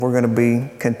We're going to be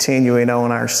continuing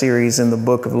on our series in the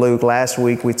book of Luke. Last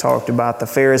week we talked about the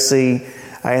Pharisee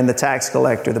and the tax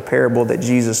collector, the parable that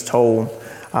Jesus told,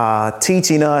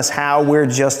 teaching us how we're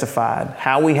justified,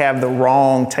 how we have the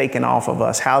wrong taken off of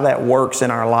us, how that works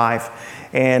in our life,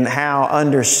 and how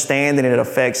understanding it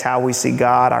affects how we see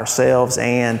God, ourselves,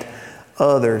 and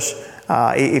others.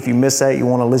 If you missed that, you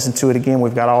want to listen to it again,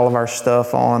 we've got all of our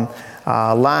stuff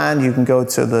online. You can go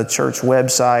to the church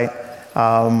website.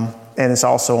 And it's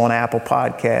also on Apple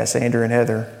Podcasts. Andrew and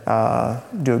Heather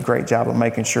do a great job of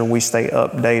making sure we stay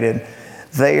updated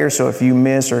there. So if you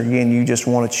miss, or again, you just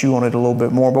want to chew on it a little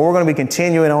bit more. But we're going to be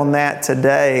continuing on that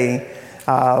today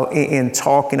in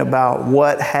talking about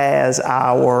what has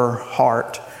our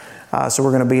heart. So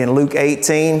we're going to be in Luke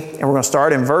 18, and we're going to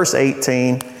start in verse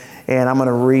 18. And I'm going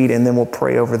to read, and then we'll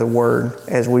pray over the word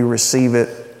as we receive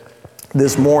it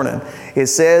this morning. It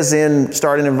says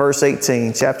starting in verse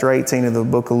 18, chapter 18 of the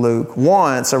book of Luke,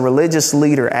 once a religious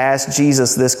leader asked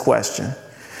Jesus this question,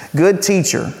 "Good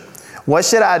teacher, what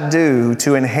should I do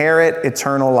to inherit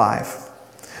eternal life?"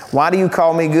 "Why do you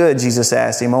call me good?" Jesus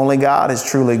asked him. "Only God is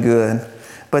truly good.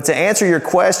 But to answer your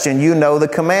question, you know the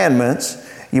commandments.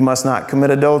 You must not commit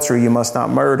adultery. You must not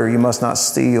murder. You must not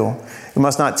steal. You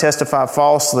must not testify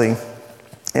falsely,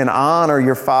 and honor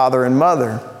your father and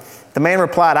mother." The man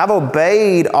replied, "I've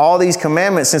obeyed all these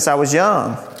commandments since I was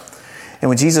young." And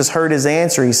when Jesus heard his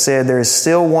answer, he said, "There is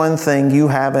still one thing you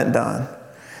haven't done.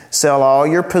 Sell all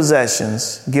your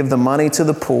possessions, give the money to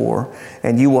the poor,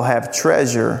 and you will have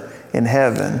treasure in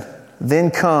heaven. Then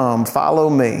come, follow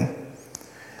me."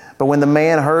 But when the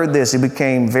man heard this, he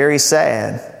became very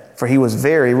sad, for he was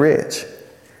very rich.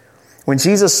 When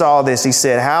Jesus saw this, he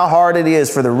said, "How hard it is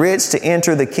for the rich to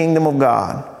enter the kingdom of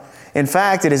God. In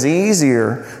fact, it is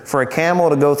easier for a camel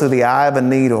to go through the eye of a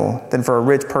needle than for a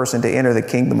rich person to enter the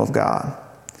kingdom of God."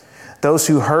 Those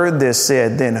who heard this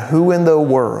said, "Then who in the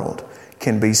world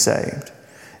can be saved?"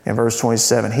 In verse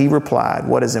 27, he replied,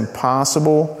 "What is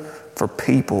impossible for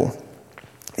people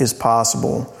is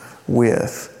possible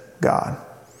with God."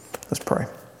 Let's pray.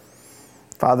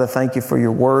 Father, thank you for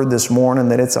your word this morning,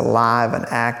 that it's alive and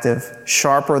active,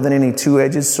 sharper than any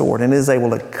two-edged sword, and is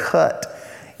able to cut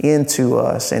into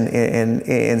us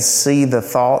and see the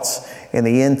thoughts and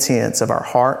the intents of our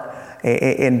heart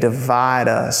and divide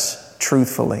us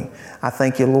truthfully. I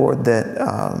thank you, Lord,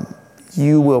 that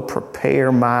you will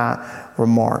prepare my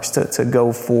remarks to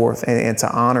go forth and to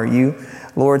honor you.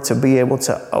 Lord, to be able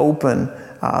to open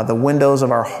the windows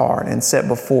of our heart and set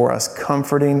before us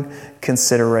comforting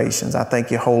considerations. I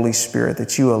thank you, Holy Spirit,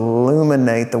 that you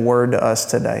illuminate the word to us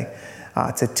today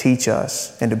to teach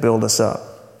us and to build us up.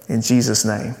 In Jesus'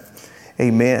 name,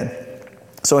 amen.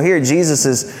 So here Jesus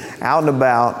is out and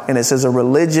about, and it says a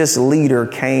religious leader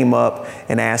came up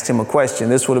and asked him a question.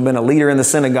 This would have been a leader in the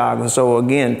synagogue. And so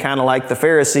again, kind of like the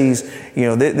Pharisees,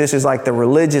 this is like the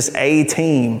religious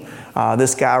A-team.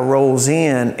 This guy rolls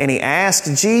in and he asks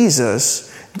Jesus,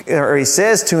 or he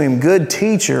says to him, "Good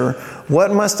teacher,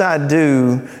 what must I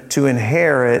do to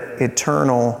inherit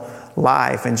eternal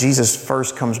life?" And Jesus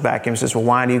first comes back and says, "Well,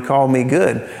 why do you call me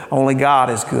good? Only God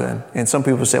is good." And some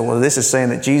people say, well, this is saying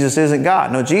that Jesus isn't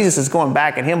God. No, Jesus is going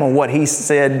back at him on what he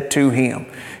said to him.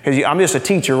 Because I'm just a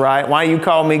teacher, right? Why do you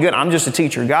call me good? I'm just a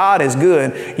teacher. God is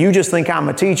good. You just think I'm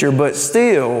a teacher, but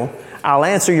still, I'll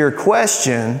answer your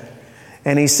question.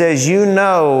 And he says, you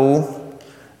know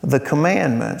the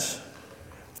commandments.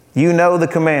 You know the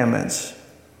commandments.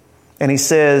 And he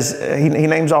says, he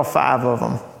names all 5 of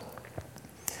them.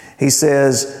 He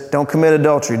says, don't commit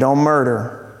adultery, don't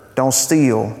murder, don't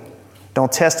steal,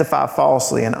 don't testify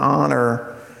falsely, and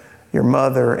honor your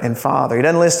mother and father. He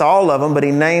doesn't list all of them, but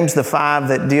he names the 5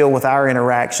 that deal with our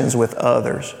interactions with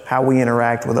others, how we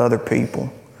interact with other people.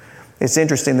 It's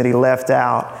interesting that he left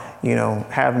out,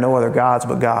 have no other gods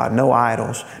but God, no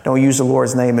idols, don't use the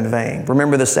Lord's name in vain,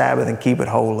 remember the Sabbath and keep it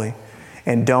holy,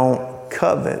 and don't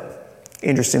covet.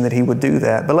 Interesting that he would do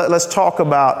that. But let's talk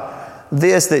about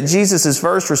this, that Jesus'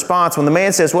 first response when the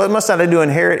man says, "What must I do to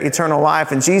inherit eternal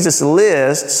life?" And Jesus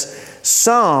lists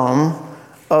some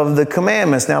of the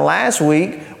commandments. Now, last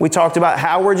week, we talked about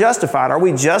how we're justified. Are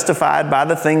we justified by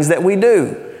the things that we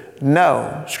do?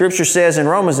 No. Scripture says in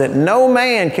Romans that no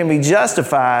man can be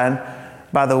justified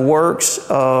by the works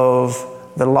of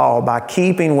the law, by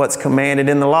keeping what's commanded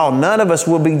in the law. None of us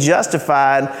will be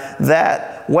justified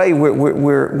that way.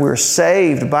 We're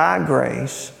saved by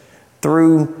grace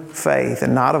through faith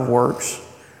and not of works,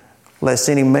 lest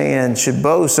any man should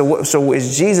boast. So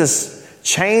is Jesus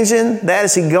changing that?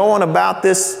 Is he going about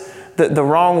this the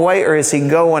wrong way, or is he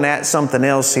going at something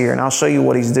else here? And I'll show you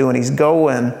what he's doing. He's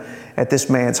going at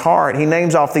this man's heart. He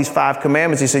names off these 5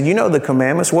 commandments. He said, you know the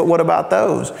commandments. What about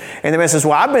those? And the man says,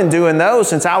 well, I've been doing those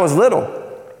since I was little.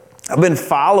 I've been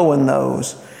following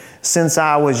those since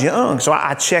I was young. So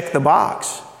I checked the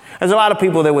box. There's a lot of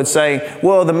people that would say,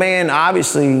 well, the man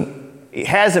obviously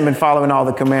hasn't been following all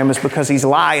the commandments because he's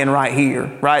lying right here,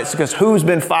 right? It's because who's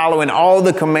been following all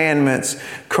the commandments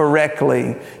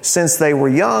correctly since they were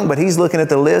young? But he's looking at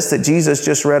the list that Jesus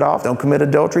just read off. Don't commit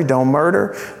adultery, don't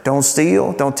murder, don't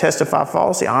steal, don't testify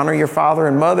falsely, honor your father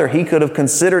and mother. He could have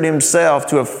considered himself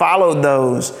to have followed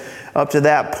those up to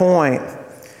that point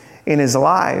in his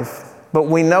life. But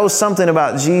we know something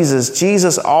about Jesus.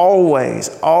 Jesus always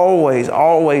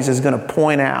is going to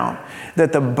point out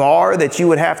that the bar that you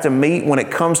would have to meet when it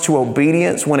comes to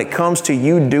obedience, when it comes to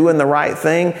you doing the right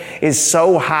thing, is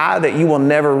so high that you will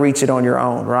never reach it on your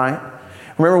own, right?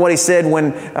 Remember what he said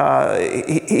when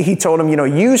he told him,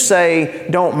 you say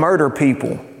don't murder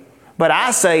people, but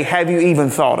I say, have you even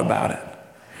thought about it?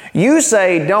 You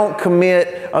say don't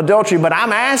commit adultery, but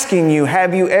I'm asking you,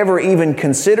 have you ever even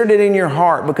considered it in your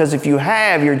heart? Because if you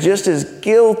have, you're just as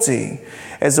guilty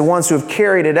as the ones who have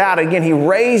carried it out. Again, he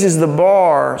raises the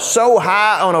bar so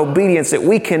high on obedience that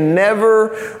we can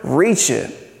never reach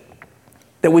it,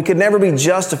 that we could never be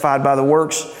justified by the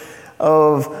works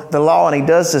of the law. And he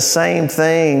does the same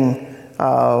thing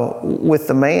with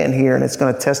the man here, and it's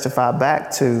going to testify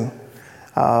back to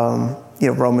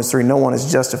Romans 3, no one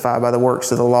is justified by the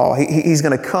works of the law. He's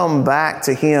going to come back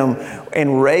to him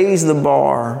and raise the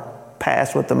bar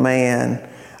past what the man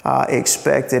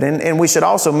expected. And we should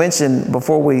also mention,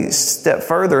 before we step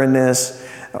further in this,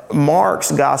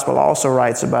 Mark's gospel also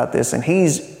writes about this, and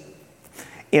he's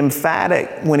emphatic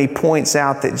when he points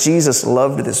out that Jesus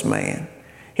loved this man.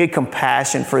 He had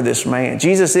compassion for this man.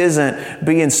 Jesus isn't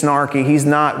being snarky. He's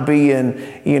not being,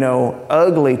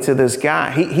 ugly to this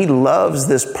guy. He loves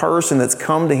this person that's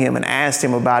come to him and asked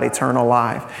him about eternal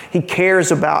life. He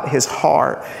cares about his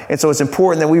heart. And so it's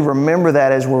important that we remember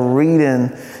that as we're reading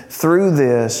through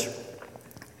this.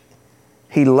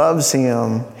 He loves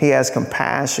him. He has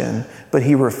compassion, but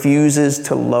he refuses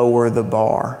to lower the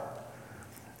bar.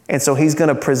 And so he's going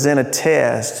to present a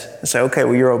test and say, okay,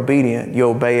 well, you're obedient. You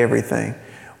obey everything.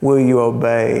 Will you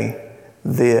obey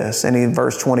this? And in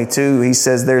verse 22, he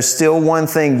says, there's still one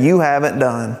thing you haven't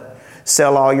done.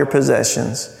 Sell all your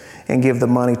possessions and give the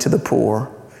money to the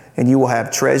poor, and you will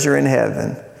have treasure in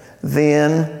heaven.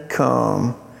 Then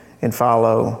come and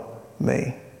follow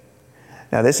me.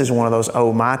 Now, this is one of those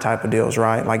oh my type of deals,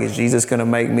 right? Like, is Jesus going to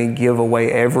make me give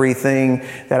away everything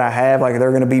that I have? Like, there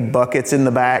are going to be buckets in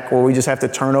the back where we just have to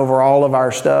turn over all of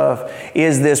our stuff.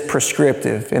 Is this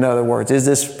prescriptive? In other words, is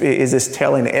this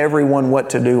telling everyone what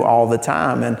to do all the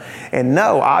time? And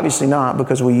no, obviously not,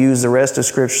 because we use the rest of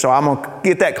Scripture. So I'm going to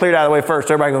get that cleared out of the way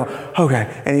first. Everybody go,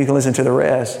 okay, and you can listen to the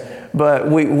rest. But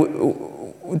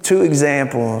two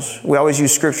examples. We always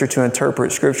use Scripture to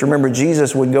interpret Scripture. Remember,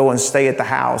 Jesus would go and stay at the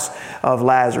house of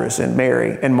Lazarus and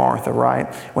Mary and Martha,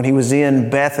 right? When he was in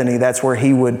Bethany, that's where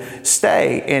he would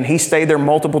stay. And he stayed there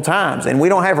multiple times. And we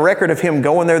don't have a record of him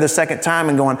going there the second time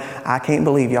and going, I can't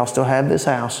believe y'all still have this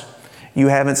house. You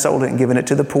haven't sold it and given it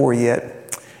to the poor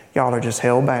yet. Y'all are just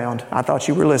hell-bound. I thought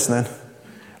you were listening.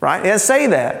 Right? He doesn't say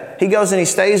that. He goes and he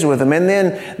stays with them. And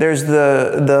then there's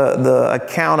the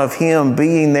account of him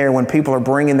being there when people are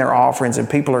bringing their offerings and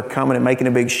people are coming and making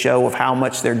a big show of how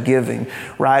much they're giving.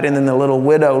 Right? And then the little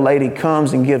widow lady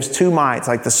comes and gives 2 mites,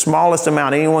 like the smallest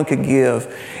amount anyone could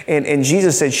give. And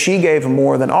Jesus said she gave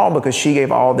more than all because she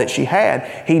gave all that she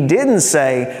had. He didn't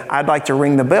say, I'd like to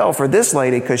ring the bell for this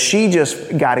lady because she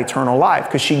just got eternal life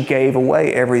because she gave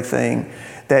away everything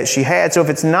that she had. So if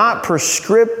it's not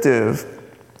prescriptive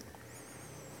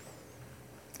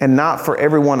and not for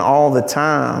everyone all the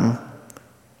time,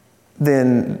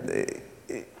 then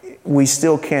we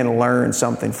still can learn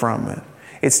something from it.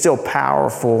 It's still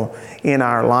powerful in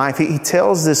our life. He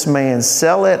tells this man,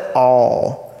 sell it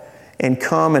all and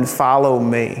come and follow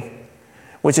me,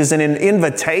 which is an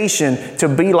invitation to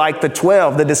be like the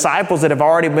 12, the disciples that have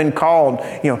already been called,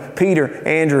 Peter,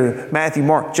 Andrew, Matthew,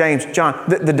 Mark, James, John,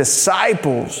 the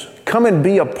disciples. Come and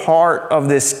be a part of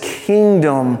this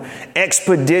kingdom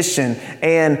expedition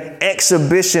and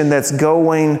exhibition that's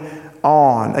going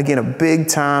on. Again, a big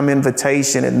time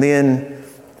invitation. And then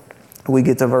we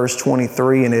get to verse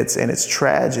 23 and it's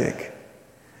tragic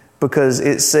because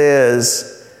it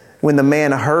says, when the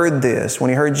man heard this, when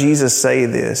he heard Jesus say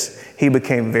this, he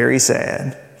became very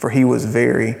sad, for he was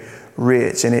very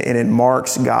rich. And in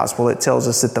Mark's gospel, it tells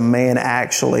us that the man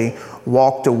actually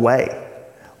walked away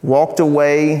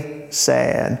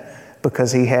sad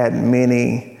because he had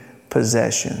many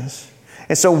possessions.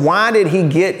 And so why did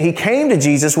he came to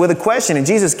Jesus with a question, and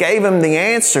Jesus gave him the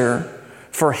answer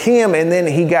for him, and then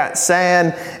he got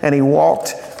sad and he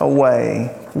walked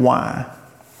away. Why?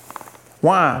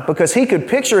 Why? Because he could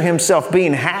picture himself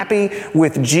being happy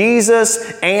with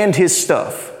Jesus and his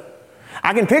stuff.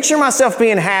 I can picture myself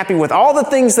being happy with all the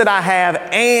things that I have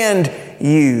and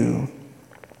you.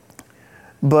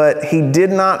 But he did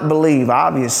not believe,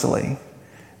 obviously,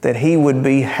 that he would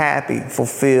be happy,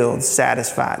 fulfilled,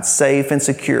 satisfied, safe, and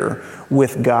secure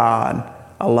with God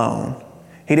alone.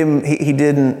 He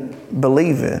didn't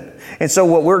believe it. And so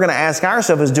what we're going to ask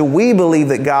ourselves is, do we believe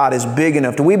that God is big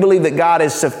enough? Do we believe that God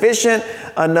is sufficient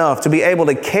enough to be able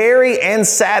to carry and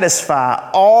satisfy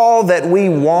all that we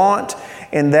want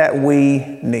and that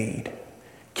we need?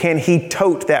 Can he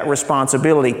tote that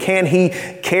responsibility? Can he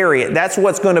carry it? That's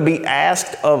what's going to be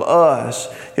asked of us,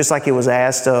 just like it was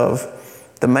asked of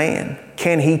the man.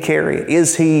 Can he carry it?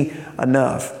 Is he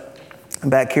enough?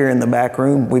 Back here in the back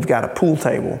room, we've got a pool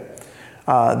table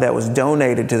that was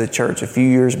donated to the church a few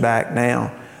years back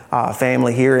now. A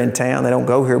family here in town, they don't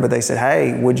go here, but they said,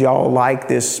 hey, would y'all like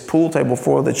this pool table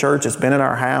for the church? It's been in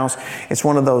our house. It's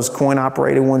one of those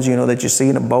coin-operated ones, that you see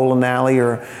in a bowling alley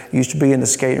or used to be in the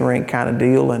skating rink kind of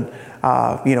deal. And,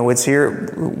 it's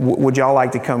here. Would y'all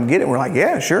like to come get it? And we're like,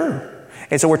 yeah, sure.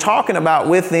 And so we're talking about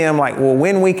with them, like, well,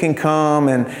 when we can come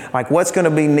and like what's going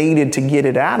to be needed to get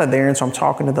it out of there. And so I'm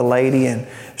talking to the lady and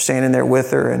standing there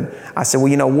with her. And I said,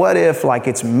 well, what if like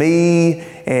it's me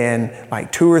and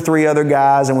like 2 or 3 other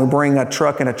guys and we bring a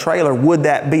truck and a trailer? Would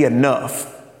that be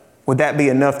enough? Would that be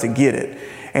enough to get it?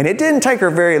 And it didn't take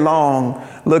her very long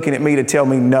looking at me to tell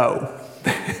me no.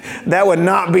 That would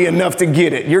not be enough to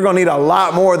get it. You're going to need a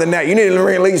lot more than that. You need to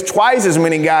bring at least twice as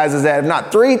many guys as that, if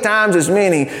not 3 times as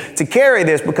many to carry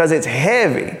this because it's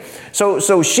heavy.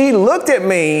 So she looked at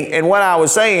me and what I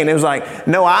was saying, it was like,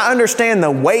 no, I understand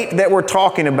the weight that we're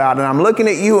talking about. And I'm looking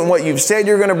at you and what you've said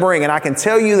you're going to bring. And I can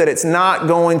tell you that it's not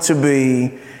going to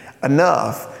be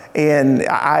enough. And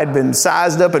I had been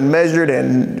sized up and measured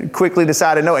and quickly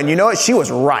decided no. And you know what? She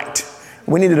was right.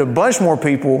 We needed a bunch more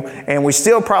people, and we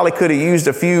still probably could have used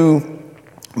a few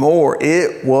more.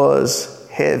 It was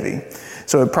heavy.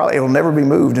 So it'll never be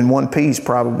moved in one piece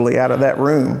probably out of that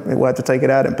room. We'll have to take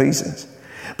it out in pieces.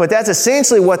 But that's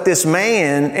essentially what this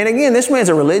man, and again, this man's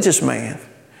a religious man.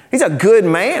 He's a good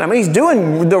man. I mean, he's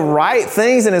doing the right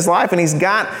things in his life, and he's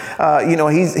got,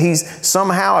 he's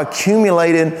somehow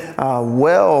accumulated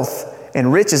wealth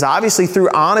and riches, obviously through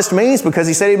honest means, because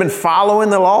he said he'd been following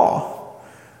the law.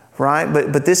 Right?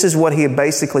 But this is what he had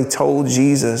basically told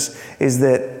Jesus, is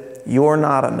that you're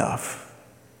not enough.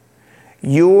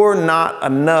 You're not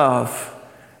enough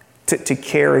to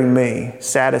carry me,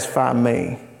 satisfy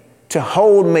me, to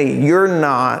hold me. You're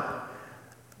not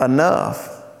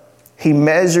enough. He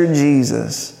measured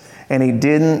Jesus and he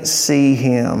didn't see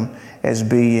him as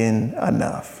being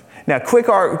enough. Now, quick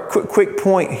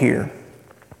point here.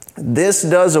 This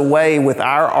does away with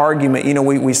our argument.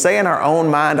 We say in our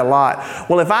own mind a lot,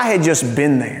 well, if I had just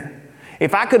been there,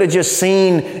 if I could have just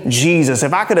seen Jesus,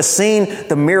 if I could have seen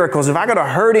the miracles, if I could have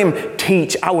heard him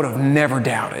teach, I would have never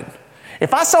doubted.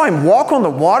 If I saw him walk on the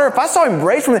water, if I saw him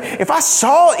raise from the, if I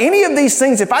saw any of these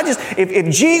things, if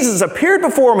Jesus appeared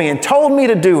before me and told me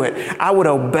to do it, I would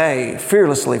obey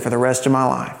fearlessly for the rest of my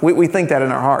life. We think that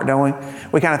in our heart, don't we?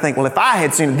 We kind of think, well, if I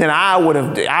had seen it, then I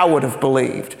would have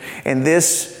believed. And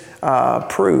this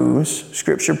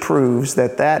Scripture proves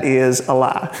that is a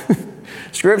lie.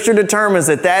 Scripture determines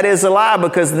that is a lie,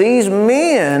 because these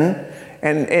men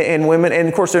and women, and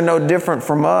of course they're no different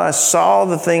from us, saw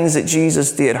the things that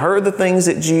Jesus did, heard the things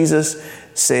that Jesus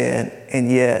said,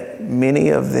 and yet many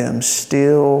of them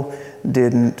still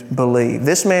didn't believe.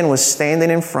 This man was standing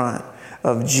in front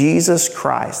of Jesus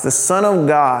Christ, the Son of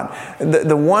God,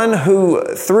 the one who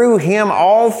through him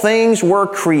all things were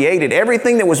created.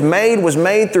 Everything that was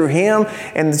made through him.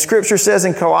 And the Scripture says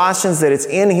in Colossians that it's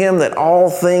in him that all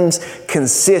things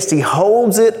consist. He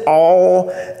holds it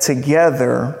all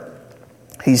together.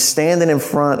 He's standing in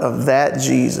front of that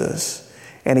Jesus,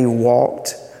 and he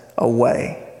walked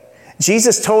away.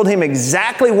 Jesus told him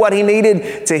exactly what he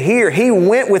needed to hear. He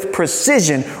went with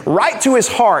precision right to his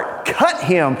heart, cut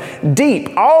him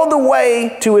deep, all the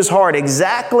way to his heart,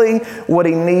 exactly what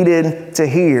he needed to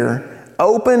hear,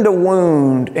 opened a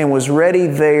wound and was ready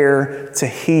there to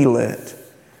heal it.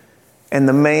 And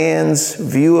the man's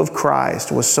view of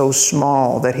Christ was so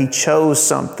small that he chose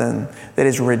something that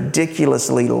is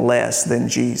ridiculously less than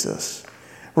Jesus.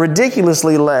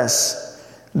 Ridiculously less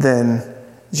than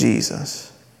Jesus.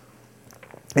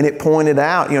 And it pointed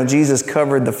out, Jesus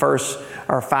covered the first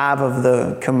or 5 of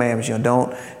the commandments.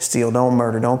 Don't steal, don't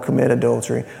murder, don't commit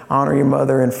adultery, honor your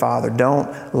mother and father,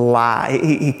 don't lie.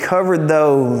 He covered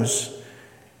those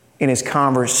in his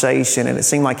conversation, and it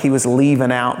seemed like he was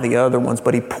leaving out the other ones,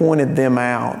 but he pointed them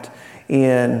out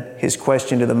in his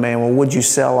question to the man. Well, would you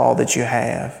sell all that you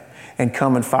have and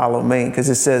come and follow me? Because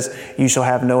it says, you shall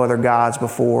have no other gods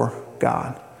before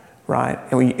God, right?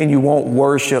 And you won't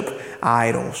worship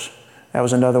idols. That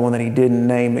was another one that he didn't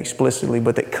name explicitly,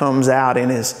 but that comes out in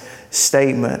his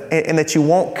statement. And that you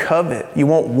won't covet. You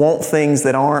won't want things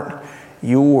that aren't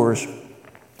yours.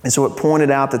 And so it pointed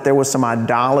out that there was some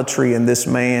idolatry in this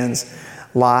man's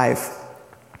life,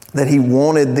 that he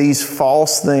wanted these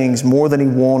false things more than he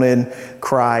wanted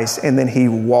Christ, and then he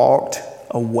walked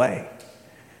away.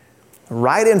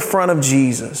 Right in front of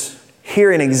Jesus,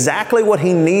 hearing exactly what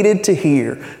he needed to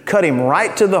hear, cut him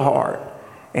right to the heart,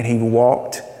 and he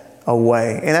walked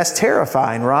away. And that's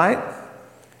terrifying, right?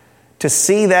 To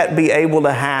see that be able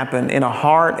to happen in a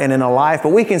heart and in a life.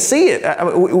 But we can see it.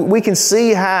 We can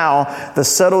see how the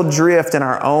subtle drift in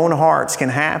our own hearts can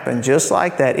happen just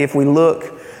like that if we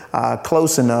look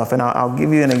close enough. And I'll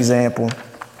give you an example.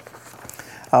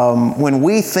 When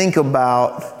we think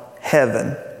about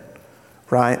heaven,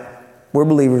 right? We're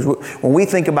believers. When we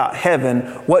think about heaven,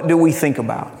 what do we think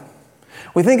about?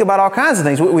 We think about all kinds of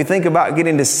things. We think about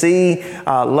getting to see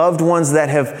loved ones that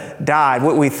have died.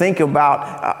 We think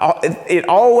about it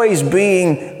always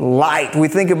being light. We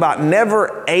think about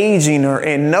never aging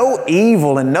and no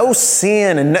evil and no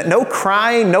sin and no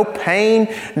crying, no pain,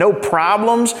 no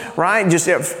problems, right? Just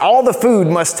all the food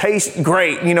must taste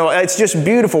great. It's just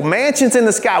beautiful. Mansions in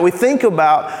the sky. We think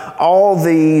about all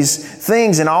these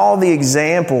things and all the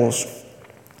examples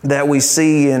that we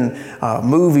see in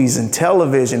movies and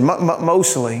television,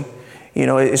 mostly,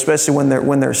 especially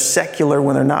when they're secular,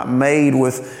 when they're not made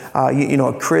with,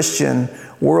 a Christian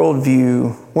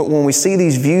worldview. When we see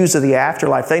these views of the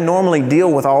afterlife, they normally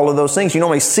deal with all of those things. You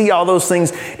normally see all those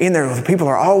things in there. People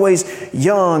are always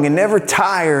young and never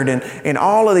tired and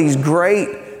all of these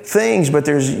great things, but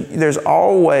there's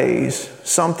always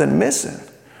something missing.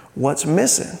 What's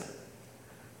missing?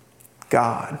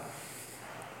 God.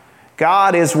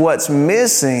 God is what's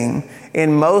missing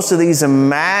in most of these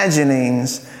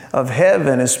imaginings of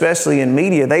heaven, especially in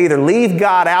media. They either leave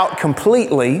God out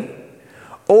completely,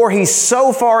 or he's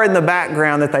so far in the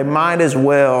background that they might as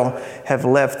well have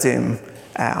left him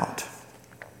out.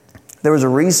 There was a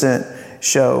recent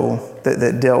show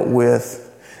that dealt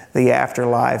with the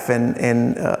afterlife,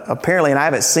 and apparently, and I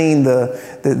haven't seen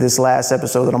this last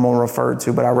episode that I'm going to refer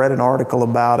to, but I read an article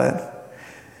about it,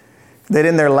 that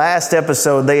in their last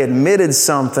episode, they admitted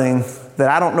something that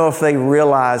I don't know if they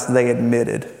realized they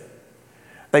admitted.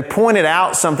 They pointed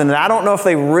out something that I don't know if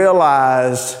they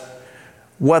realized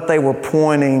what they were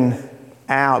pointing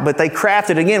out. But they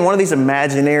crafted, again, one of these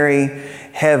imaginary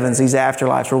heavens, these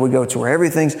afterlives where we go to, where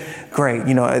everything's great.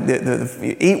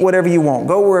 Eat whatever you want.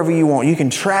 Go wherever you want. You can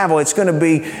travel. It's going to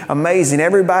be amazing.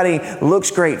 Everybody looks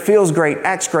great, feels great,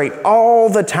 acts great all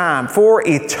the time for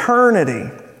eternity.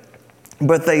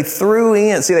 But they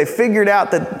they figured out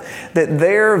that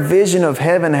their vision of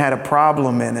heaven had a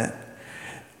problem in it.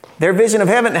 Their vision of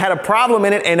heaven had a problem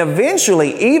in it, and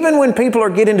eventually, even when people are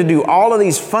getting to do all of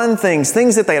these fun things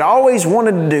that they'd always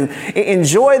wanted to do,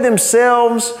 enjoy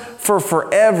themselves for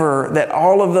forever, that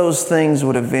all of those things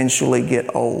would eventually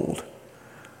get old.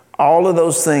 All of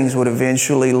those things would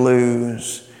eventually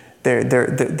lose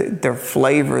their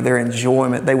flavor, their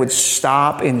enjoyment. They would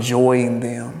stop enjoying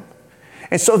them.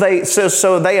 And so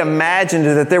they imagined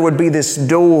that there would be this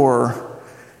door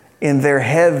in their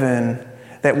heaven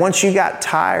that once you got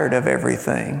tired of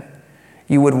everything,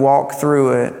 you would walk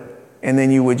through it and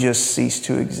then you would just cease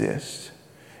to exist.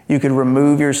 You could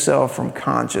remove yourself from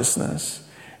consciousness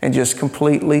and just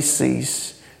completely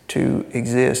cease to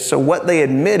exist. So what they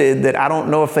admitted, that I don't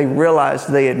know if they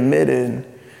realized they admitted,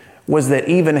 was that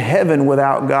even heaven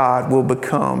without God will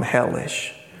become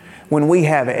hellish. When we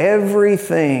have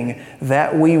everything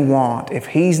that we want, if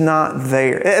he's not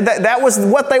there. That was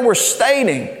what they were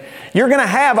stating. You're going to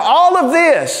have all of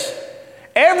this.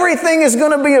 Everything is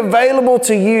going to be available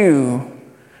to you,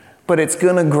 but it's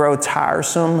going to grow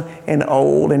tiresome and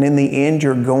old, and in the end,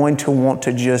 you're going to want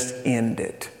to just end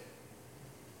it.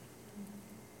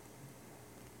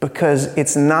 Because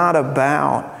it's not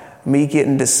about me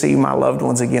getting to see my loved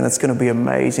ones again. It's going to be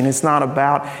amazing. It's not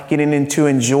about getting to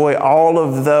enjoy all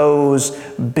of those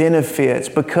benefits,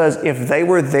 because if they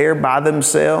were there by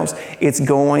themselves, it's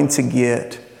going to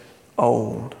get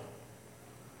old.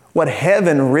 What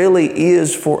heaven really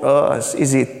is for us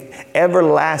is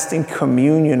everlasting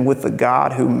communion with the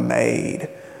God who made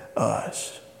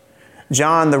us.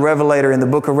 John, the Revelator in the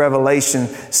book of Revelation,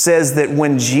 says that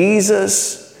when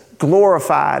Jesus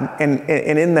glorified and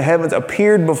in the heavens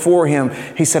appeared before him,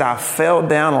 he said, I fell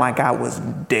down like I was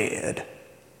dead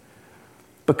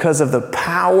because of the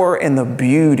power and the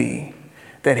beauty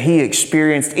that he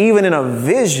experienced, even in a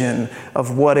vision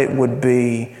of what it would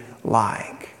be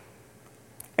like.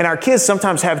 And our kids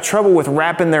sometimes have trouble with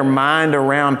wrapping their mind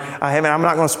around heaven. I'm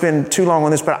not going to spend too long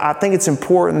on this, but I think it's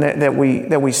important that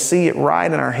we see it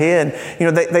right in our head. You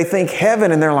know, they think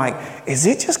heaven and they're like, is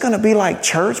it just going to be like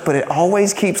church, but it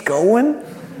always keeps going?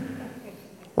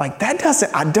 Like I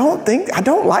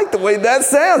don't like the way that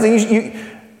sounds.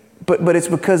 And but it's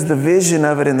because the vision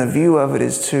of it and the view of it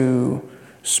is too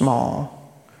small.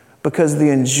 Because the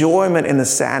enjoyment and the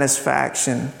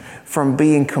satisfaction from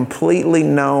being completely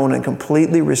known and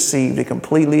completely received and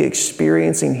completely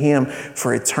experiencing him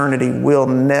for eternity will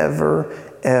never,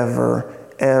 ever,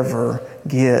 ever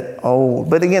get old.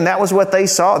 But again, that was what they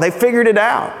saw. They figured it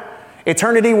out.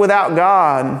 Eternity without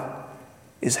God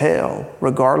is hell,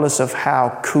 regardless of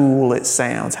how cool it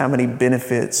sounds, how many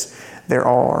benefits there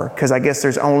are. Because I guess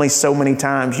there's only so many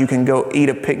times you can go eat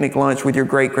a picnic lunch with your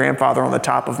great-grandfather on the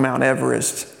top of Mount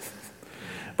Everest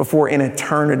before in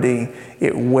eternity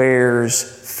it wears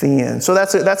thin. So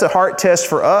that's a heart test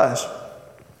for us,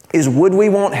 is would we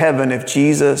want heaven if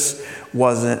Jesus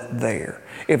wasn't there?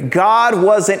 If God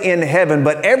wasn't in heaven,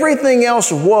 but everything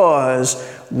else was,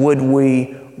 would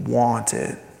we want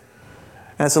it?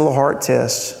 That's a little heart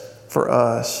test for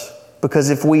us, because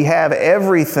if we have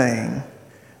everything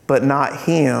but not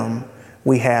him,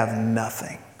 we have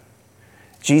nothing.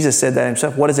 Jesus said that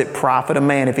himself. What does it profit a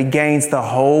man if he gains the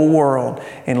whole world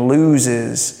and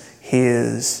loses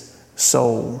his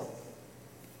soul?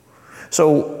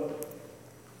 So,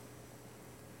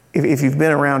 if you've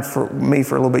been around for me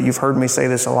for a little bit, you've heard me say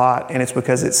this a lot, and it's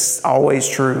because it's always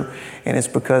true, and it's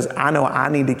because I know I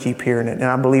need to keep hearing it, and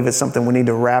I believe it's something we need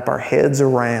to wrap our heads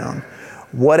around.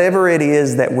 Whatever it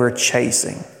is that we're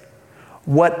chasing,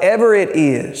 whatever it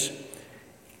is,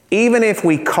 even if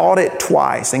we caught it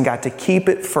twice and got to keep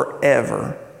it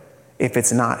forever, if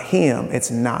it's not him,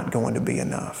 it's not going to be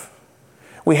enough.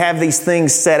 We have these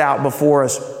things set out before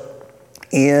us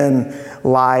in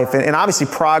life. And obviously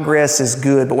progress is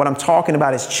good, but what I'm talking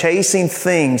about is chasing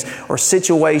things or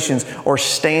situations or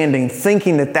standing,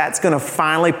 thinking that that's going to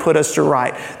finally put us to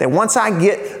right. That once I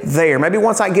get there, maybe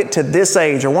once I get to this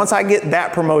age, or once I get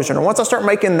that promotion, or once I start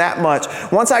making that much,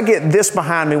 once I get this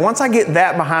behind me, once I get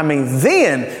that behind me,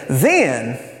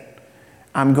 then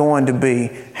I'm going to be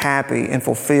happy and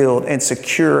fulfilled and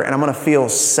secure, and I'm going to feel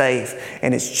safe.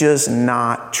 And it's just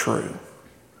not true.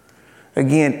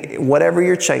 Again, whatever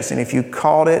you're chasing, if you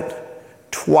caught it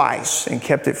twice and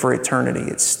kept it for eternity,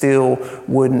 it still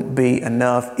wouldn't be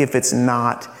enough if it's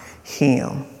not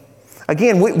him.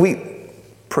 Again, we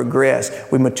progress,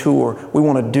 we mature, we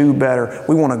want to do better,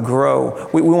 we want to grow,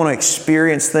 we want to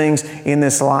experience things in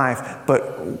this life,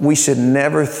 but we should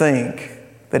never think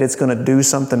that it's going to do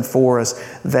something for us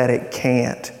that it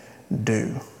can't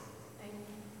do.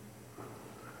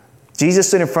 Jesus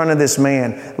stood in front of this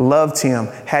man, loved him,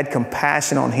 had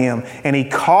compassion on him, and he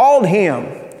called him.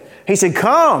 He said,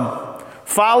 come,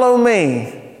 follow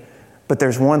me. But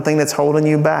there's one thing that's holding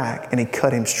you back. And he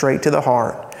cut him straight to the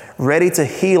heart, ready to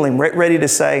heal him, ready to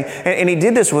say, and he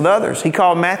did this with others. He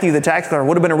called Matthew, the tax collector,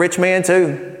 would have been a rich man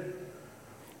too.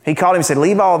 He called him and said,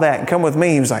 leave all that and come with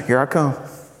me. He was like, here I come.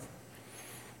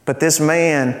 But this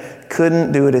man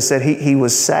couldn't do it. It said he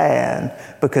was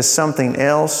sad because something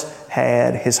else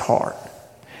had his heart.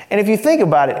 And if you think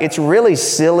about it, it's really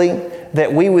silly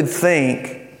that we would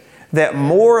think that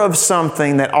more of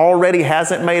something that already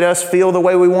hasn't made us feel the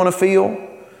way we want to feel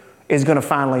is going to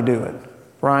finally do it,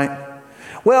 right?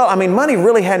 Well, I mean, money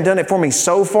really hadn't done it for me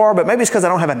so far, but maybe it's because I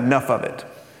don't have enough of it.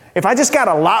 If I just got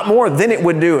a lot more, then it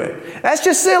would do it. That's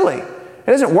just silly. It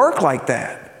doesn't work like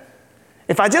that.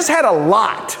 If I just had a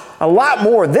lot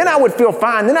more, then I would feel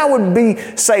fine. Then I would be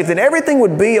safe. Then everything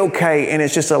would be okay. And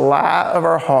it's just a lie of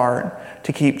our heart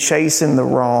to keep chasing the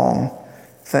wrong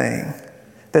thing.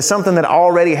 That something that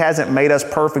already hasn't made us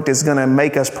perfect is going to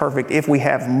make us perfect if we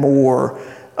have more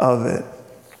of it.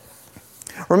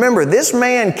 Remember, this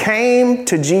man came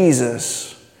to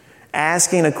Jesus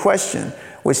asking a question,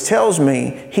 which tells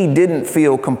me he didn't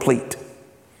feel complete.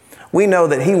 We know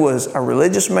that he was a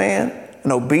religious man,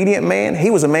 an obedient man.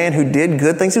 He was a man who did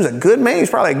good things. He was a good man. He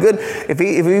was probably a good, if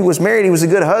he was married, he was a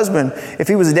good husband. If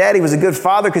he was a dad, he was a good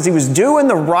father because he was doing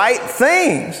the right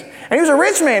things. And he was a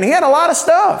rich man. He had a lot of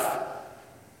stuff.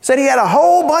 Said he had a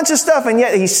whole bunch of stuff, and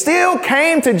yet he still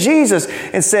came to Jesus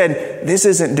and said, this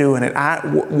isn't doing it.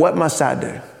 What must I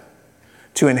do?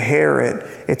 to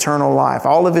inherit eternal life,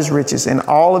 all of his riches and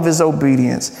all of his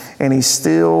obedience, and he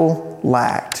still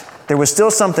lacked. There was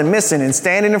still something missing, and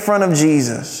standing in front of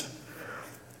Jesus,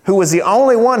 who was the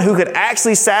only one who could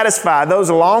actually satisfy those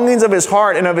longings of his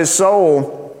heart and of his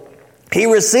soul, he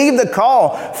received the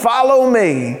call, "Follow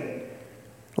me.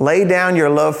 Lay down your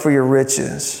love for your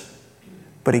riches."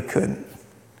 But he couldn't.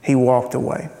 He walked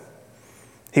away.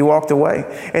 He walked away.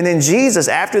 And then Jesus,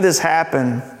 after this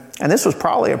happened, and this was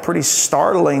probably a pretty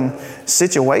startling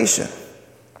situation,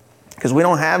 because we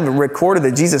don't have it recorded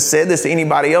that Jesus said this to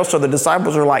anybody else. So the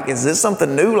disciples are like, is this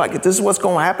something new? Like, if this is what's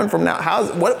going to happen from now,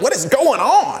 what is going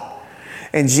on?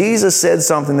 And Jesus said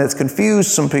something that's confused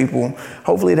some people.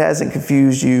 Hopefully it hasn't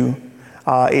confused you.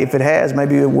 If it has,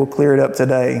 maybe we'll clear it up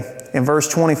today. In verse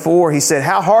 24, he said,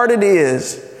 "How hard it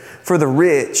is for the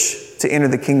rich to enter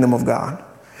the kingdom of God.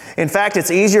 In fact,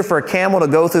 it's easier for a camel to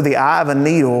go through the eye of a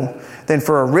needle than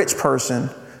for a rich person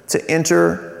to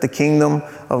enter the kingdom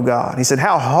of God." He said,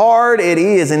 how hard it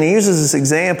is. And he uses this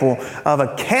example of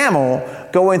a camel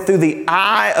going through the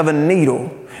eye of a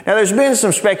needle. Now, there's been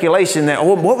some speculation that,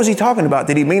 what was he talking about?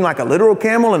 Did he mean like a literal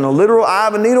camel and a literal eye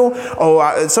of a needle?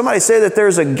 Somebody said that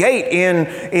there's a gate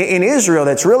in Israel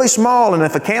that's really small, and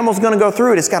if a camel's going to go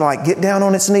through it, it's got to like get down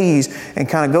on its knees and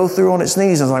kind of go through on its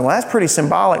knees. And I was like, well, that's pretty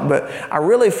symbolic, but I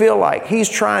really feel like he's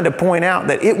trying to point out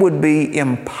that it would be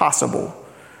impossible.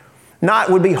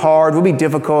 Not would be hard, would be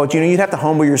difficult. You'd have to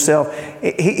humble yourself.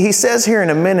 He says here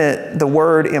in a minute the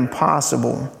word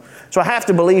impossible. So I have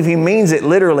to believe he means it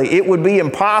literally. It would be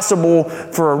impossible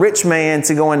for a rich man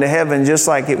to go into heaven, just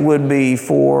like it would be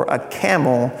for a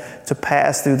camel to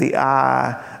pass through the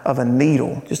eye of a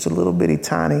needle. Just a little bitty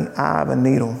tiny eye of a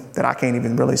needle that I can't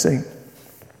even really see.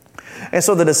 And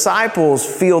so the disciples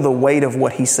feel the weight of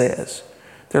what he says.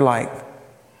 They're like,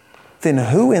 then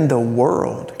who in the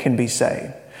world can be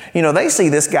saved? You know, they see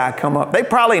this guy come up. They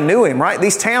probably knew him, right?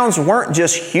 These towns weren't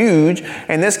just huge,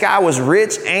 and this guy was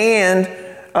rich and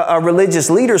a religious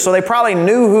leader, so they probably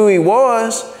knew who he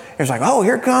was. It was like, oh,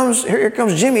 here comes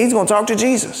Jimmy. He's going to talk to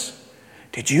Jesus.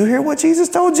 Did you hear what Jesus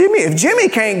told Jimmy? If Jimmy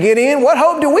can't get in, what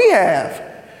hope do we have?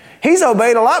 He's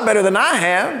obeyed a lot better than I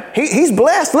have. He's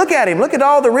blessed. Look at him. Look at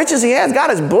all the riches he has. God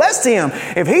has blessed him.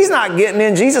 If he's not getting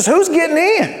in, Jesus, who's getting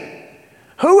in?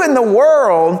 Who in the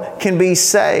world can be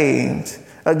saved?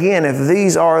 Again, if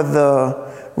these are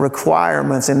the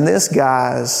requirements and this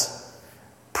guy's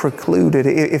precluded,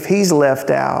 if he's left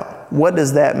out, what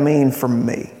does that mean for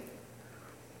me?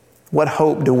 What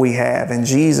hope do we have? And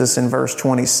Jesus in verse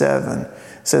 27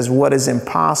 says, what is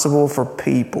impossible for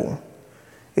people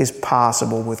is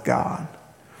possible with God.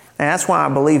 And that's why I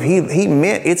believe he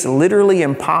meant it's literally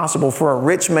impossible for a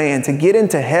rich man to get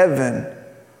into heaven.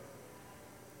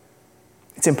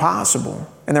 It's impossible.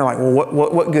 And they're like, well,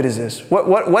 what good is this?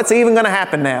 What's even going to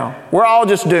happen now? We're all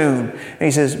just doomed. And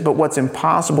he says, but what's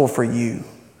impossible for you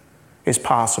is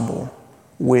possible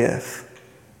with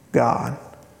God.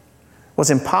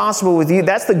 What's impossible with you,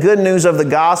 that's the good news of the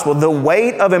gospel. The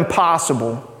weight of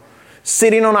impossible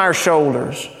sitting on our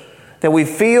shoulders, that we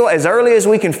feel as early as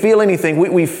we can feel anything,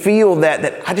 we feel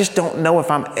that I just don't know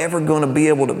if I'm ever going to be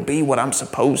able to be what I'm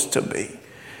supposed to be.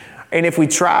 And if we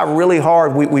try really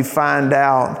hard, we find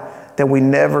out that we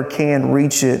never can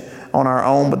reach it on our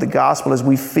own. But the gospel is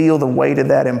we feel the weight of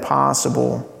that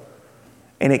impossible,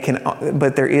 and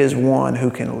but there is one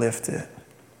who can lift it.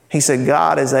 He said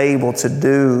God is able to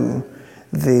do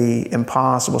the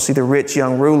impossible. See, the rich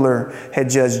young ruler had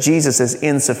judged Jesus as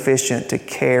insufficient to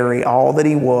carry all that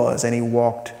he was, and he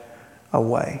walked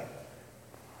away.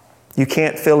 You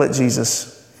can't fill it,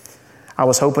 Jesus. I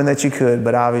was hoping that you could,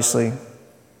 but obviously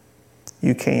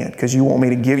you can't, because you want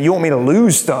me to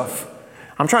lose stuff.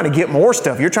 I'm trying to get more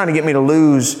stuff. You're trying to get me to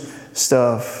lose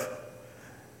stuff.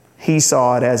 He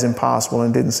saw it as impossible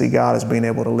and didn't see God as being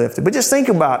able to lift it. But just think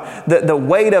about the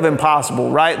weight of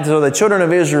impossible, right? So the children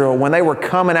of Israel, when they were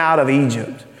coming out of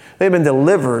Egypt, they've been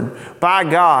delivered by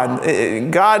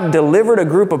God. God delivered a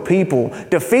group of people,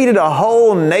 defeated a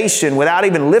whole nation without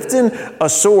even lifting a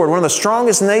sword, one of the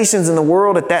strongest nations in the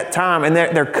world at that time. And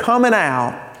they're coming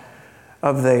out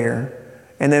of there.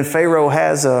 And then Pharaoh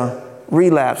has a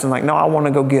relapse and like, no, I want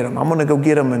to go get them. I'm going to go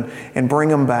get them and bring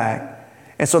them back.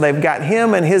 And so they've got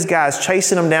him and his guys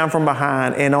chasing them down from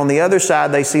behind. And on the other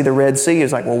side, they see the Red Sea.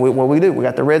 It's like, well, what we do? We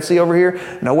got the Red Sea over here.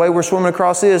 No way we're swimming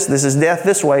across this. This is death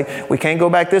this way. We can't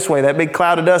go back this way. That big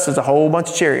cloud of dust is a whole bunch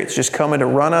of chariots just coming to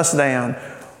run us down.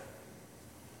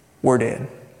 We're dead.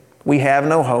 We have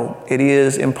no hope. It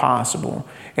is impossible.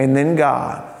 And then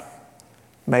God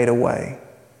made a way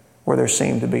where there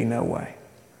seemed to be no way.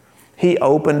 He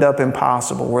opened up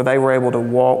impossible where they were able to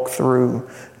walk through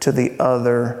to the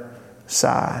other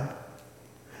side.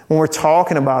 When we're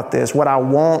talking about this, what I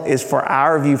want is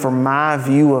for my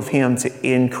view of Him to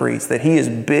increase, that He is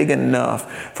big enough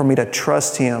for me to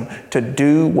trust Him to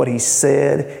do what He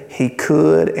said He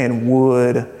could and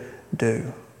would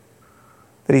do.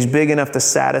 That He's big enough to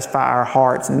satisfy our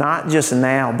hearts, not just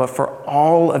now, but for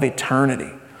all of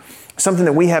eternity. Something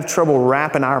that we have trouble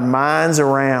wrapping our minds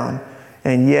around,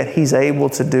 and yet He's able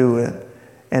to do it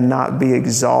and not be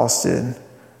exhausted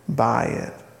by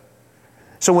it.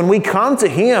 So when we come to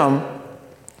Him,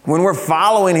 when we're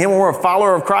following Him, when we're a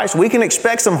follower of Christ, we can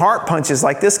expect some heart punches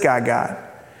like this guy got.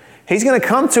 He's going to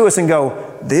come to us and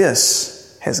go,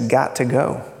 this has got to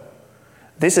go.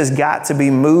 This has got to be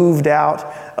moved out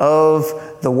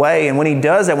of the way. And when He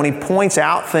does that, when He points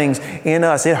out things in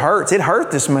us, it hurts. It hurt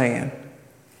this man.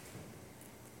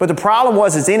 But the problem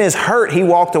was, in His hurt, He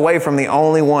walked away from the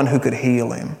only one who could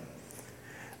heal him.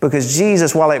 Because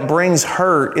Jesus, while it brings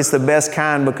hurt, it's the best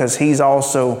kind because He's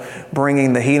also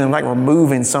bringing the healing, like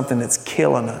removing something that's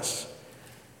killing us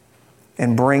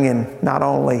and bringing not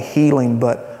only healing,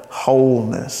 but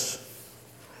wholeness.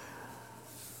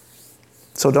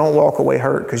 So don't walk away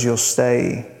hurt because you'll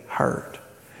stay hurt.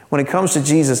 When it comes to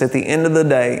Jesus, at the end of the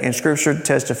day, and Scripture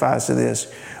testifies to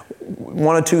this,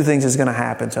 one of two things is going to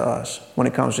happen to us when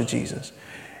it comes to Jesus.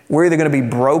 We're either going to be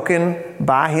broken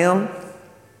by Him.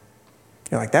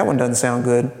 You're like, that one doesn't sound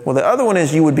good. Well, the other one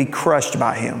is you would be crushed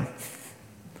by Him.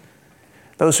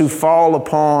 Those who fall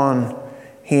upon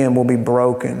Him will be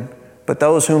broken, but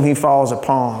those whom He falls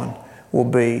upon will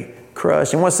be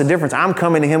crushed. And what's the difference? I'm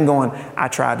coming to Him going, I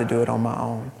tried to do it on my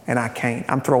own, and I can't.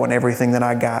 I'm throwing everything that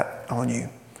I got on you.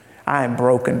 I am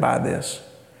broken by this,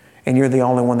 and you're the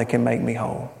only one that can make me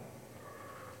whole.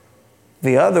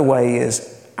 The other way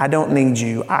is, I don't need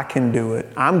you. I can do it.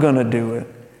 I'm going to do it.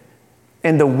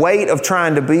 And the weight of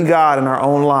trying to be God in our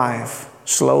own life,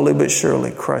 slowly but surely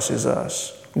crushes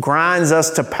us. Grinds us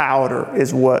to powder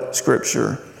is what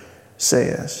Scripture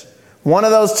says. One of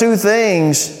those two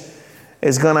things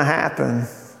is going to happen.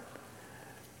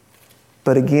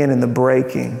 But again, in the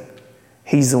breaking,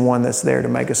 He's the one that's there to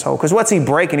make us whole. Because what's He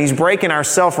breaking? He's breaking our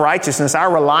self-righteousness,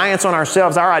 our reliance on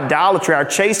ourselves, our idolatry, our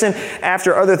chasing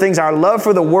after other things, our love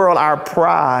for the world, our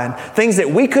pride. Things that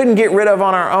we couldn't get rid of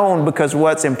on our own because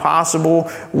what's impossible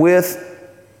with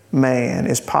man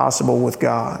is possible with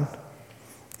God.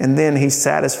 And then He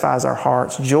satisfies our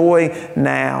hearts. Joy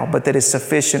now, but that is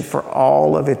sufficient for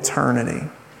all of eternity.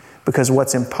 Because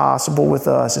what's impossible with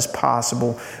us is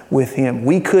possible with Him.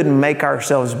 We couldn't make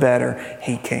ourselves better.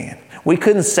 He can. We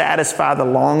couldn't satisfy the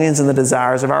longings and the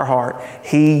desires of our heart.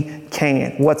 He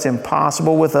can. What's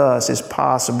impossible with us is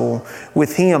possible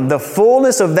with Him. The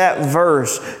fullness of that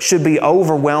verse should be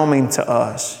overwhelming to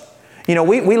us. You know,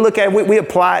 we look at it, we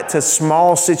apply it to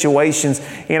small situations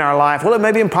in our life. Well, it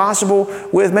may be impossible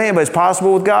with man, but it's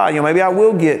possible with God. You know, maybe I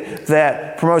will get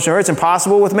that promotion. Or it's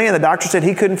impossible with man. The doctor said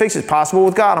he couldn't fix it. It's possible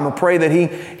with God. I'm going to pray that He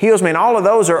heals me. And all of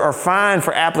those are fine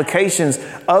for applications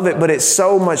of it, but it's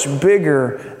so much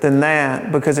bigger than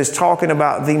that because it's talking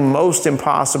about the most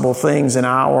impossible things in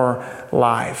our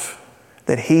life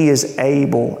that He is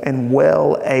able and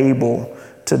well able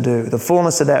to do. The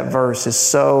fullness of that verse is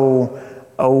so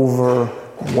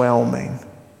overwhelming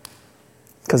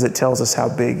because it tells us how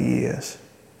big He is.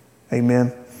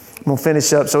 Amen. I'm going to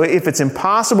finish up. So if it's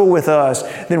impossible with us,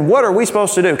 then what are we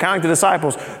supposed to do? Kind of like the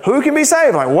disciples, who can be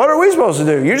saved? Like, what are we supposed to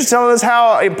do? You're just telling us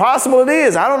how impossible it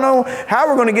is. I don't know how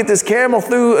we're going to get this camel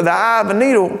through the eye of a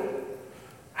needle.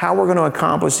 How we're going to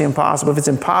accomplish the impossible. If it's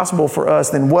impossible for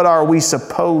us, then what are we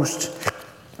supposed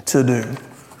to do?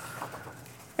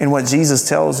 And what Jesus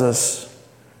tells us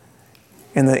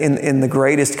in the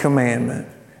greatest commandment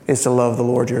is to love the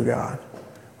Lord your God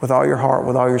with all your heart,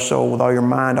 with all your soul, with all your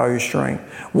mind, all your strength.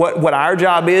 What our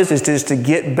job is just to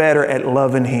get better at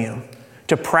loving Him,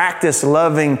 to practice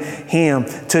loving Him,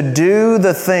 to do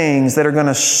the things that are going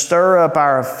to stir up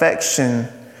our affection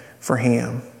for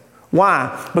Him.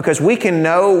 Why? Because we can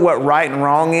know what right and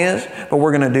wrong is, but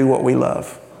we're going to do what we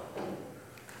love.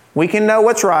 We can know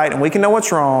what's right and we can know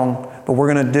what's wrong, but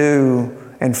we're going to do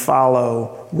and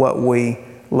follow what we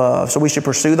love. So we should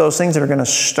pursue those things that are going to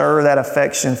stir that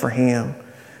affection for Him.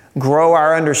 Grow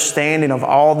our understanding of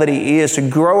all that He is, to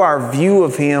grow our view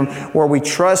of Him where we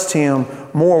trust Him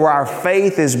more, where our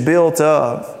faith is built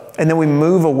up. And then we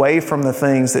move away from the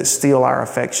things that steal our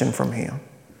affection from Him.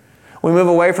 We move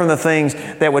away from the things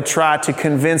that would try to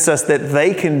convince us that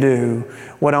they can do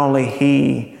what only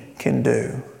He can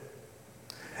do.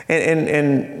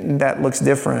 And that looks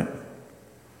different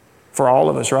for all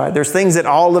of us, right? There's things that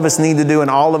all of us need to do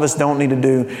and all of us don't need to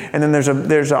do. And then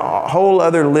there's a whole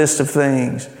other list of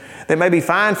things that may be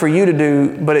fine for you to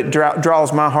do, but it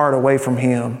draws my heart away from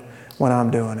Him when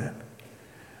I'm doing it.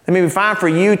 It may be fine for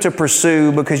you to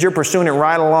pursue because you're pursuing it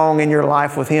right along in your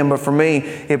life with Him, but for me,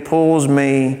 it pulls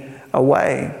me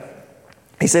away.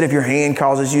 He said, if your hand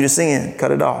causes you to sin,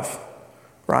 cut it off,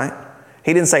 right?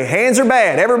 He didn't say, hands are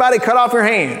bad, everybody cut off your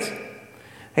hands.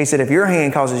 He said, if your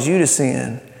hand causes you to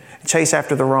sin, chase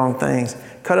after the wrong things,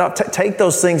 cut it off, take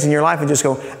those things in your life and just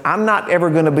go, I'm not ever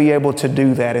going to be able to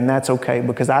do that, and that's okay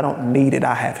because I don't need it,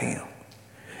 I have Him.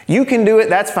 You can do it,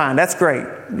 that's fine, that's great.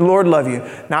 Lord love you.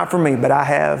 Not for me, but I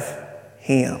have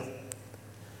Him.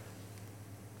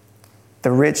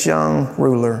 The rich young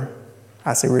ruler,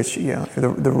 I say rich, yeah, the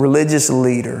religious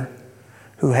leader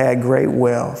who had great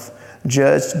wealth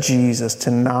judged Jesus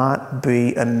to not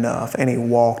be enough, and he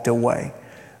walked away.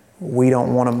 We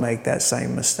don't want to make that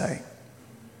same mistake.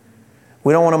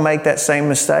 We don't want to make that same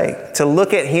mistake. To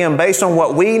look at Him based on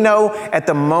what we know at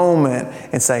the moment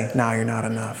and say, no, you're not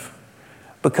enough.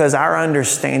 Because our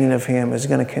understanding of Him is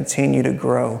going to continue to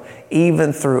grow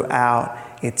even throughout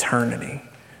eternity.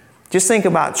 Just think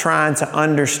about trying to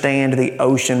understand the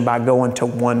ocean by going to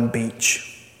one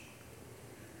beach.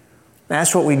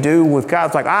 That's what we do with God.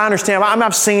 It's like, I understand.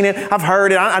 I've seen it. I've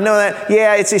heard it. I know that.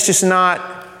 Yeah, it's just not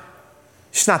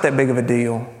that big of a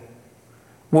deal.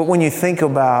 When you think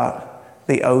about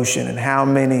the ocean and how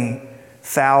many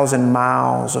 1,000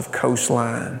 miles of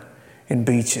coastline and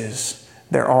beaches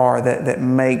there are that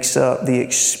makes up the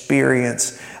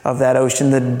experience of that ocean,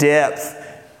 the depth,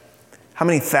 how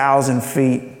many 1,000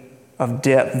 feet of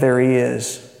depth there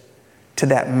is to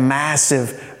that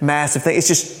massive, massive thing. It's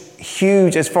just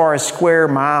huge as far as square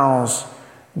miles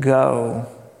go.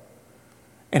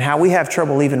 And how we have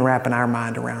trouble even wrapping our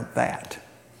mind around that.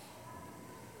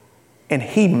 And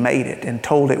He made it and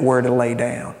told it where to lay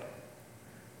down.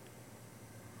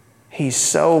 He's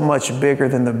so much bigger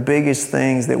than the biggest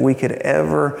things that we could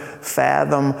ever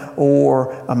fathom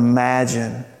or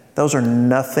imagine. Those are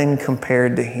nothing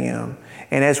compared to Him.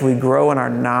 And as we grow in our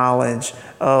knowledge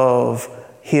of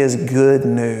His good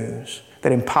news,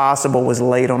 that impossible was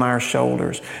laid on our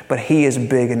shoulders, but He is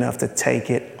big enough to take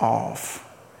it off.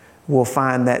 We'll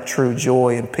find that true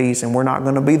joy and peace, and we're not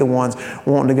going to be the ones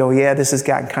wanting to go, yeah, this has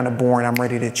gotten kind of boring, I'm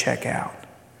ready to check out.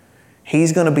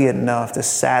 He's going to be enough to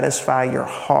satisfy your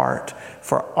heart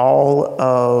for all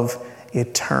of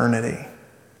eternity.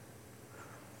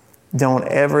 Don't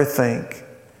ever think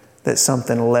that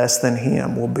something less than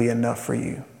Him will be enough for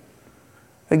you.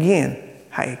 Again,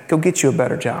 hey, go get you a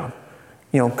better job.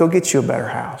 Go get you a better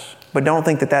house. But don't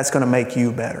think that that's going to make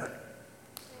you better.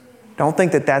 Don't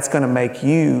think that that's going to make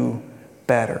you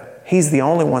better. He's the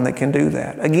only one that can do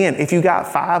that. Again, if you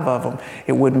got 5 of them,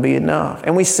 it wouldn't be enough.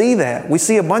 And we see that. We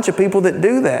see a bunch of people that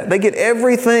do that. They get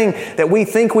everything that we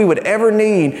think we would ever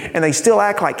need, and they still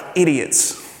act like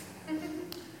idiots.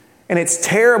 And it's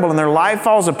terrible, and their life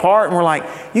falls apart, and we're like,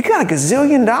 you got $1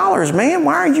 gazillion, man.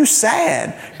 Why are you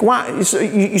sad? Why? You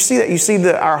see that? You see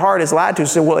that our heart is lied to.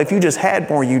 So, well, if you just had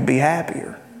more, you'd be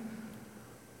happier.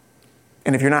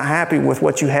 And if you're not happy with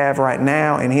what you have right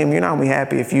now in Him, you're not going to be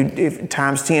happy if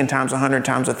times 10, times 100,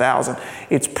 times 1,000.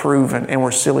 It's proven, and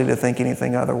we're silly to think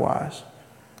anything otherwise.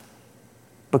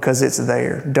 Because it's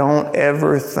there. Don't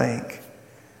ever think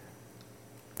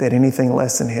that anything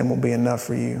less than Him will be enough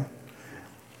for you.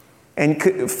 And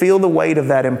feel the weight of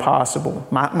that impossible.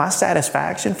 My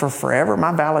satisfaction for forever,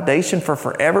 my validation for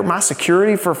forever, my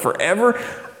security for forever.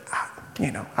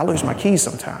 I lose my keys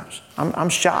sometimes. I'm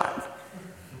shot.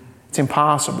 It's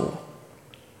impossible.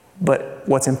 But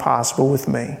what's impossible with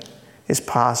me is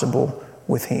possible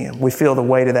with Him. We feel the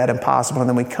weight of that impossible, and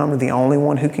then we come to the only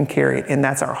one who can carry it, and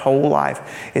that's our whole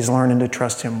life, is learning to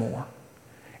trust Him more.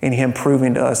 And Him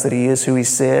proving to us that He is who He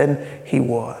said He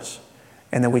was.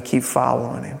 And that we keep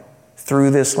following Him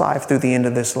through this life, through the end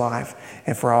of this life,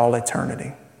 and for all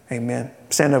eternity. Amen.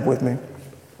 Stand up with me.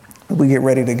 We get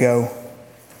ready to go.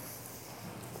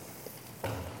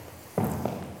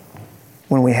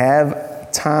 When we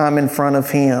have time in front of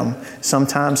Him,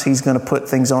 sometimes He's going to put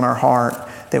things on our heart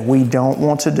that we don't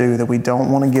want to do, that we don't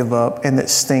want to give up, and that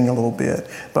sting a little bit.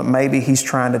 But maybe He's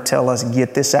trying to tell us,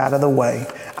 get this out of the way.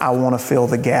 I want to fill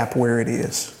the gap where it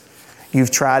is.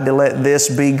 You've tried to let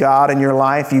this be God in your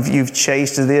life. You've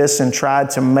chased this and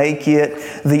tried to make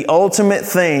it the ultimate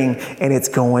thing, and it's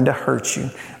going to hurt you.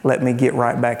 Let me get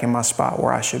right back in my spot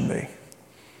where I should be.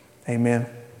 Amen.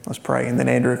 Let's pray. And then,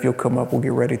 Andrew, if you'll come up, we'll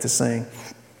get ready to sing.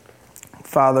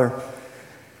 Father,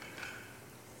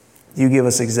 You give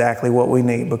us exactly what we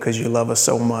need because You love us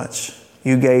so much.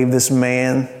 You gave this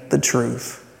man the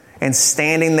truth. And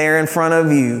standing there in front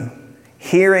of You,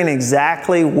 hearing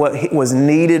exactly what was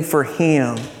needed for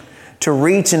him to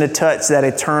reach and to touch that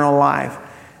eternal life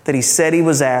that he said he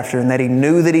was after and that he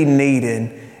knew that he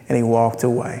needed, and he walked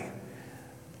away.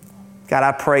 God,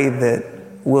 I pray that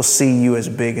we'll see you as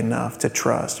big enough to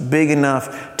trust, big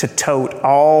enough to tote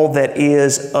all that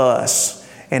is us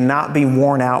and not be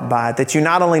worn out by it. That you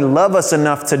not only love us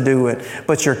enough to do it,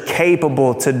 but you're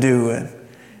capable to do it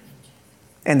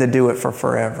and to do it for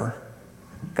forever.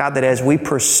 God, that as we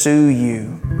pursue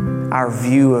you, our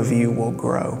view of you will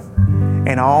grow.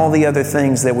 And all the other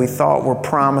things that we thought were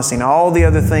promising, all the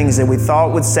other things that we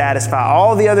thought would satisfy,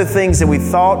 all the other things that we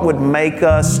thought would make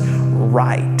us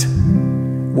right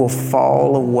will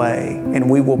fall away. And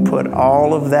we will put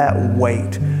all of that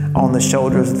weight on the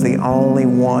shoulders of the only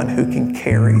one who can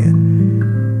carry it.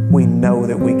 We know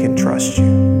that we can trust you.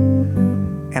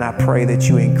 And I pray that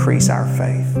you increase our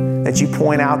faith, that you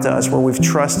point out to us where we've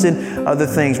trusted other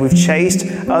things, we've chased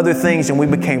other things, and we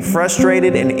became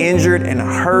frustrated and injured and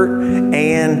hurt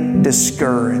and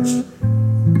discouraged.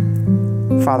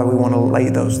 Father, we want to lay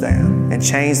those down and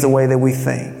change the way that we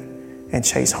think and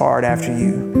chase hard after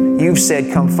you. You've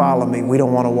said, come follow me. We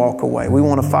don't want to walk away. We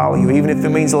want to follow you, even if it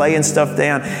means laying stuff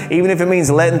down, even if it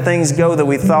means letting things go that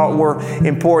we thought were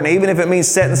important, even if it means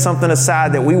setting something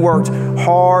aside that we worked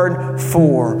hard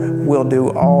for. We'll do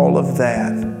all of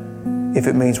that if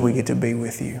it means we get to be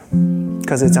with you,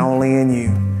 because it's only in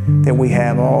you that we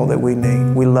have all that we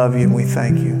need. We love you and we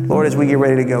thank you. Lord, as we get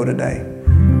ready to go today,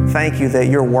 thank you that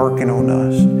you're working on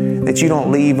us, that you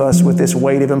don't leave us with this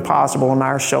weight of impossible on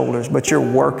our shoulders, but you're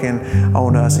working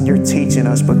on us and you're teaching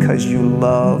us because you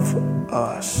love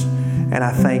us. And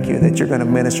I thank you that you're going to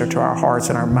minister to our hearts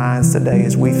and our minds today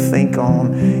as we think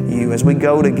on you. As we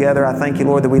go together, I thank you,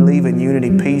 Lord, that we leave in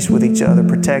unity, peace with each other.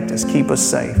 Protect us, keep us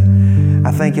safe.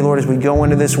 I thank you, Lord, as we go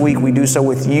into this week, we do so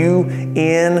with you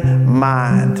in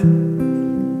mind.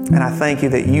 And I thank you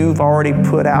that you've already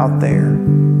put out there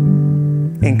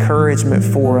encouragement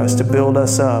for us to build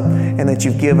us up, and that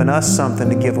you've given us something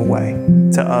to give away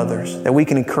to others, that we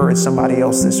can encourage somebody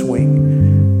else this week,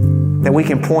 that we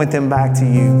can point them back to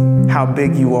you, how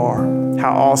big you are,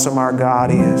 how awesome our God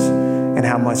is, and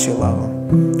how much you love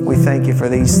them. We thank you for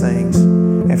these things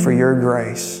and for your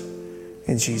grace.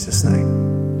 In Jesus'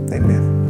 name, amen.